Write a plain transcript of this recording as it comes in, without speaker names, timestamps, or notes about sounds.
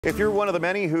If you're one of the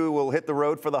many who will hit the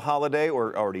road for the holiday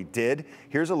or already did,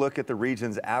 here's a look at the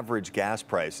region's average gas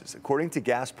prices. According to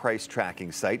gas price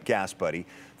tracking site GasBuddy,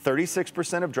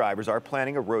 36% of drivers are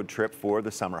planning a road trip for the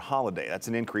summer holiday. That's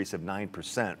an increase of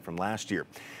 9% from last year.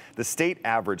 The state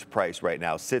average price right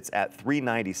now sits at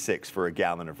 $3.96 for a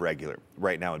gallon of regular.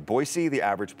 Right now in Boise, the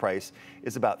average price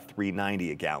is about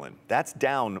 $3.90 a gallon. That's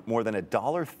down more than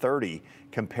 $1.30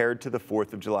 compared to the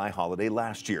 4th of July holiday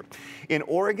last year. In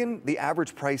Oregon, the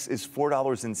average price is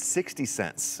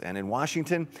 $4.60, and in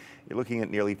Washington, you're looking at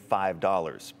nearly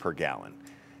 $5 per gallon.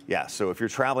 Yeah, so if you're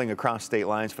traveling across state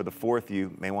lines for the 4th,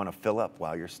 you may want to fill up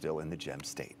while you're still in the Gem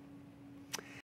State.